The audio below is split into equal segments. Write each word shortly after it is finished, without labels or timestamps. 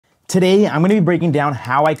Today, I'm gonna be breaking down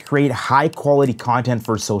how I create high quality content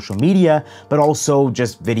for social media, but also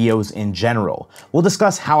just videos in general. We'll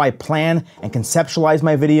discuss how I plan and conceptualize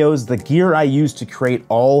my videos, the gear I use to create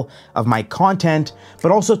all of my content,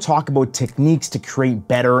 but also talk about techniques to create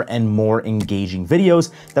better and more engaging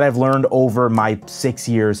videos that I've learned over my 6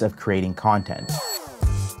 years of creating content.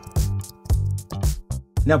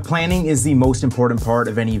 Now, planning is the most important part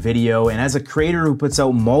of any video, and as a creator who puts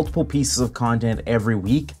out multiple pieces of content every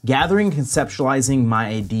week, gathering and conceptualizing my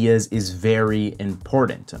ideas is very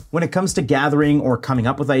important. When it comes to gathering or coming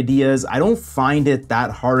up with ideas, I don't find it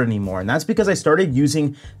that hard anymore, and that's because I started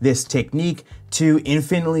using this technique to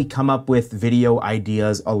infinitely come up with video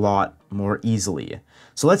ideas a lot more easily.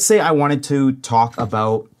 So let's say I wanted to talk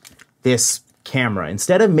about this camera.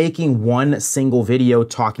 Instead of making one single video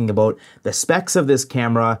talking about the specs of this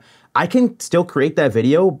camera, I can still create that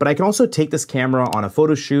video, but I can also take this camera on a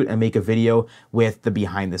photo shoot and make a video with the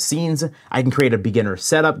behind the scenes. I can create a beginner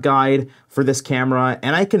setup guide for this camera,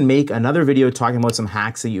 and I can make another video talking about some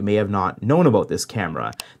hacks that you may have not known about this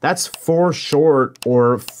camera. That's 4 short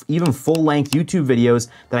or even full-length YouTube videos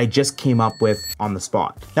that I just came up with on the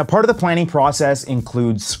spot. Now, part of the planning process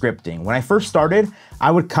includes scripting. When I first started, I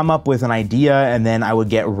would come up with an idea and then I would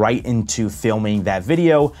get right into filming that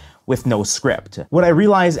video with no script. What I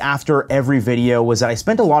realized after every video was that I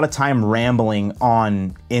spent a lot of time rambling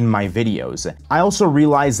in my videos. I also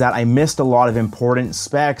realized that I missed a lot of important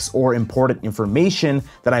specs or important information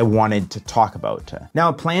that I wanted to talk about. Now,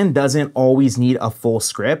 a plan doesn't always need a full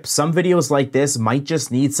script. Some videos like this might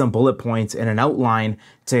just need some bullet points and an outline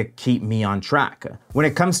to keep me on track. When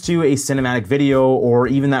it comes to a cinematic video or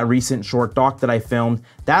even that recent short doc that I filmed,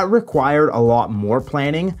 that required a lot more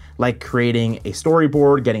planning, like creating a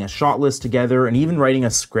storyboard, getting a shot list together, and even writing a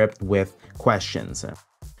script with questions.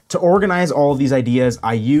 To organize all of these ideas,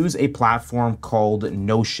 I use a platform called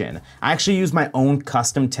Notion. I actually use my own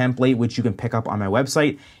custom template, which you can pick up on my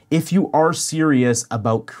website if you are serious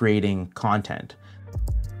about creating content.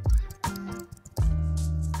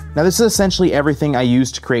 Now, this is essentially everything I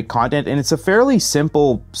use to create content, and it's a fairly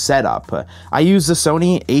simple setup. I use the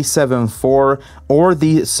Sony a7 IV or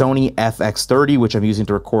the Sony FX30, which I'm using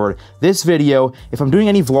to record this video. If I'm doing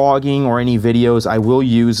any vlogging or any videos, I will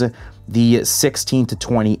use the 16 to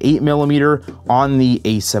 28 millimeter on the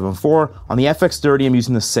a7 IV. On the FX30, I'm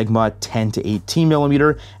using the Sigma 10 to 18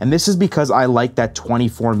 millimeter, and this is because I like that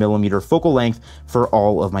 24 millimeter focal length for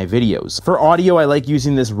all of my videos. For audio, I like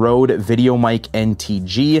using this Rode VideoMic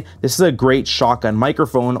NTG. This is a great shotgun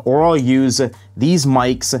microphone, or I'll use these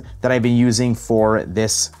mics that I've been using for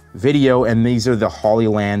this video, and these are the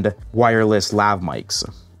Hollyland wireless lav mics.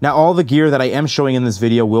 Now, all the gear that I am showing in this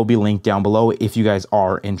video will be linked down below if you guys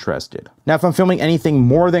are interested. Now, if I'm filming anything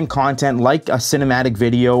more than content, like a cinematic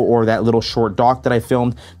video or that little short doc that I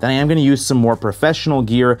filmed, then I am going to use some more professional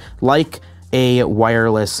gear, like a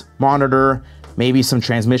wireless monitor, maybe some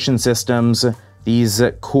transmission systems, these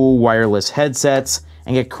cool wireless headsets,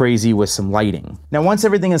 and get crazy with some lighting. Now, once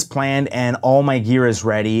everything is planned and all my gear is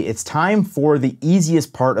ready, it's time for the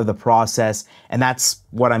easiest part of the process, and that's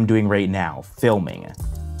what I'm doing right now, filming.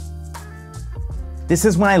 This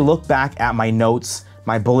is when I look back at my notes,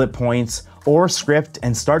 my bullet points, or script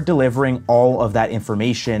and start delivering all of that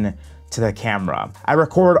information to the camera. I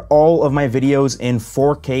record all of my videos in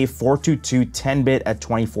 4K 422 10-bit at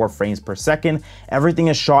 24 frames per second. Everything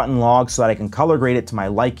is shot in log so that I can color grade it to my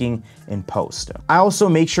liking in post. I also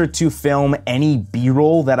make sure to film any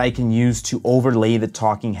B-roll that I can use to overlay the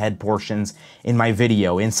talking head portions in my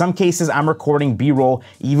video. In some cases, I'm recording B-roll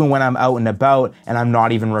even when I'm out and about and I'm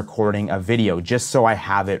not even recording a video, just so I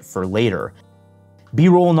have it for later.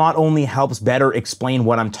 B-roll not only helps better explain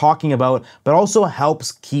what I'm talking about, but also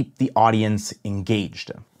helps keep the audience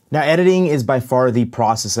engaged. Now, editing is by far the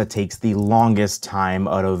process that takes the longest time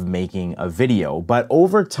out of making a video, but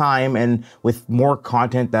over time and with more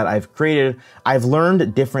content that I've created, I've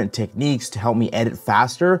learned different techniques to help me edit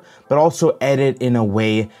faster, but also edit in a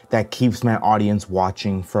way that keeps my audience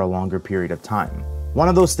watching for a longer period of time. One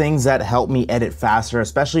of those things that help me edit faster,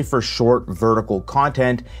 especially for short vertical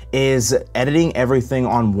content, is editing everything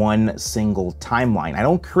on one single timeline. I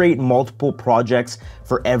don't create multiple projects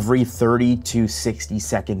for every 30 to 60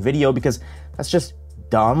 second video because that's just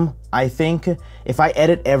dumb, I think. If I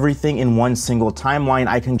edit everything in one single timeline,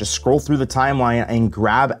 I can just scroll through the timeline and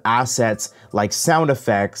grab assets like sound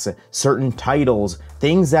effects, certain titles,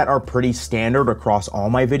 things that are pretty standard across all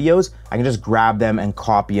my videos. I can just grab them and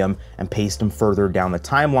copy them and paste them further down the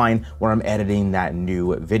timeline where I'm editing that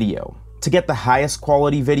new video. To get the highest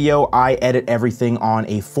quality video, I edit everything on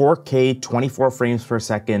a 4K 24 frames per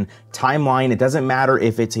second timeline. It doesn't matter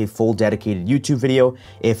if it's a full dedicated YouTube video,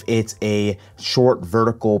 if it's a short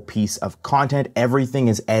vertical piece of content, everything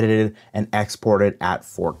is edited and exported at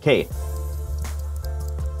 4K.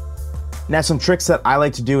 Now, some tricks that I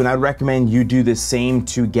like to do, and I'd recommend you do the same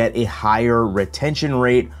to get a higher retention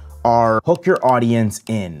rate, are hook your audience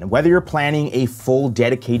in. Whether you're planning a full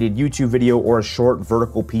dedicated YouTube video or a short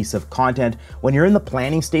vertical piece of content, when you're in the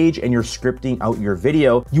planning stage and you're scripting out your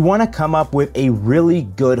video, you wanna come up with a really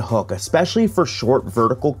good hook, especially for short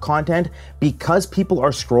vertical content, because people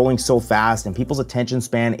are scrolling so fast and people's attention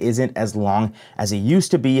span isn't as long as it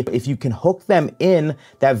used to be. If you can hook them in,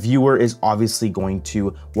 that viewer is obviously going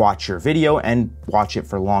to watch your video and watch it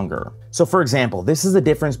for longer. So for example, this is the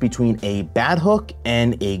difference between a bad hook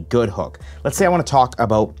and a good hook. Let's say I want to talk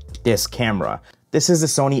about this camera. This is the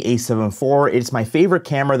Sony a7 IV. It's my favorite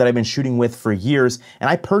camera that I've been shooting with for years, and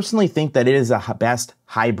I personally think that it is the best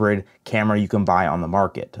hybrid camera you can buy on the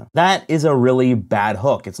market. That is a really bad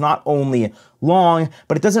hook. It's not only long,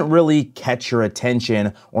 but it doesn't really catch your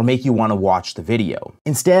attention or make you want to watch the video.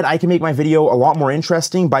 Instead, I can make my video a lot more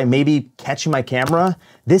interesting by maybe catching my camera.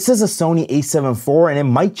 This is a Sony a7 IV, and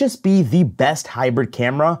it might just be the best hybrid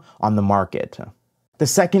camera on the market. The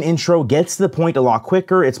second intro gets to the point a lot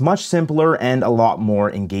quicker, it's much simpler and a lot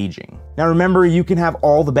more engaging. Now remember, you can have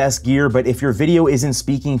all the best gear, but if your video isn't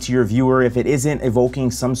speaking to your viewer, if it isn't evoking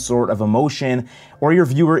some sort of emotion, or your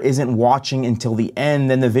viewer isn't watching until the end,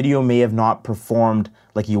 then the video may have not performed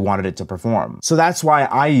like you wanted it to perform. So that's why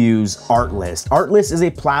I use Artlist. Artlist is a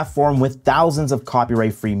platform with thousands of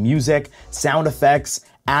copyright-free music, sound effects,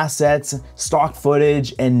 assets, stock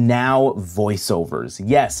footage, and now voiceovers.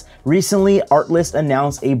 Yes, recently Artlist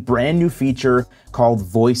announced a brand new feature called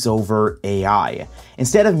VoiceOver AI.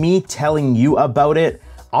 Instead of me telling you about it,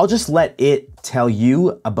 I'll just let it tell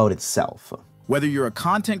you about itself. Whether you're a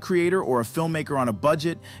content creator or a filmmaker on a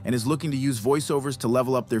budget and is looking to use voiceovers to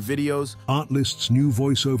level up their videos, Artlist's new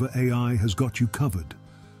VoiceOver AI has got you covered.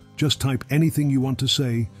 Just type anything you want to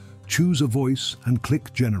say, choose a voice, and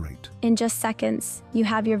click generate. In just seconds, you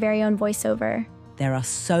have your very own voiceover. There are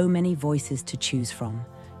so many voices to choose from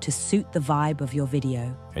to suit the vibe of your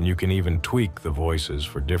video. And you can even tweak the voices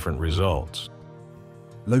for different results.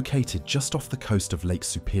 Located just off the coast of Lake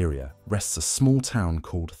Superior rests a small town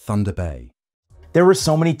called Thunder Bay. There were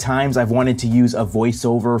so many times I've wanted to use a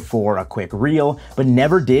voiceover for a quick reel, but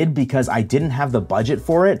never did because I didn't have the budget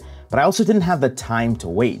for it, but I also didn't have the time to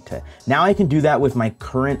wait. Now I can do that with my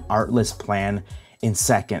current Artlist plan in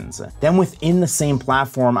seconds. Then within the same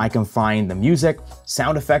platform, I can find the music,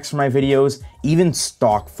 sound effects for my videos, even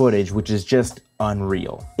stock footage, which is just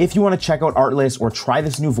unreal. If you want to check out Artlist or try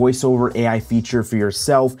this new voiceover AI feature for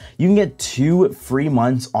yourself, you can get 2 free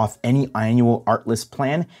months off any annual Artlist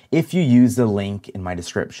plan if you use the link in my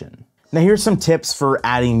description. Now here's some tips for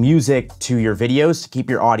adding music to your videos to keep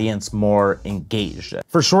your audience more engaged.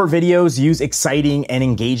 For short videos, use exciting and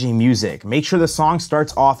engaging music. Make sure the song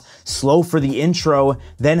starts off slow for the intro,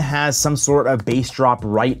 then has some sort of bass drop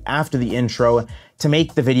right after the intro to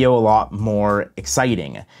make the video a lot more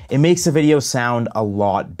exciting. It makes the video sound a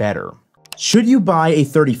lot better. Should you buy a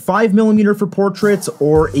 35mm for portraits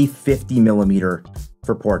or a 50mm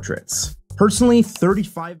for portraits? Personally,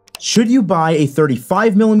 should you buy a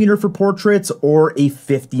 35mm for portraits or a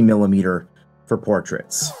 50mm for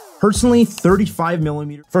portraits? Personally,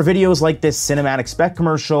 35mm. For videos like this cinematic spec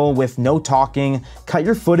commercial with no talking, cut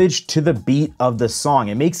your footage to the beat of the song.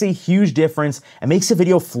 It makes a huge difference and makes the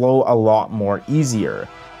video flow a lot more easier.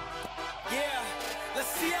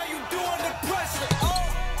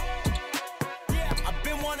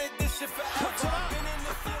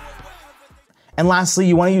 And lastly,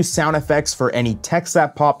 you want to use sound effects for any text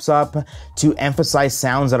that pops up to emphasize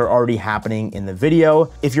sounds that are already happening in the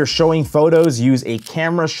video. If you're showing photos, use a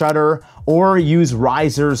camera shutter or use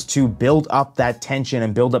risers to build up that tension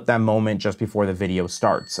and build up that moment just before the video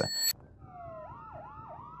starts.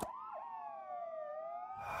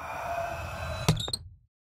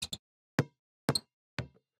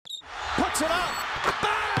 Puts it up.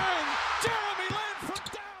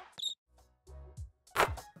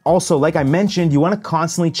 Also, like I mentioned, you want to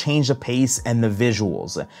constantly change the pace and the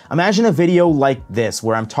visuals. Imagine a video like this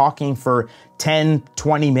where I'm talking for 10,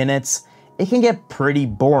 20 minutes. it can get pretty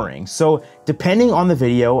boring. So depending on the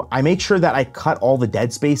video, I make sure that I cut all the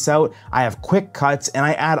dead space out, I have quick cuts, and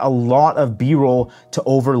I add a lot of B-roll to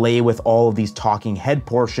overlay with all of these talking head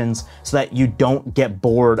portions so that you don't get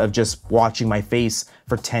bored of just watching my face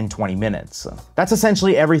for 10-20 minutes. That's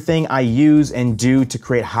essentially everything I use and do to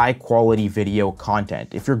create high quality video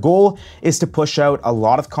content. If your goal is to push out a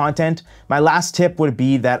lot of content, my last tip would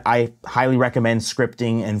be that I highly recommend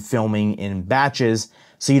scripting and filming in batches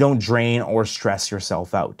so you don't drain or stress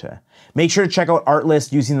yourself out. Make sure to check out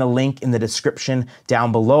Artlist using the link in the description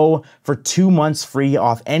down below for 2 months free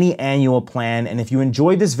off any annual plan. And if you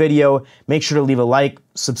enjoyed this video, make sure to leave a like,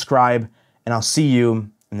 subscribe, and I'll see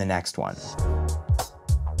you in the next one.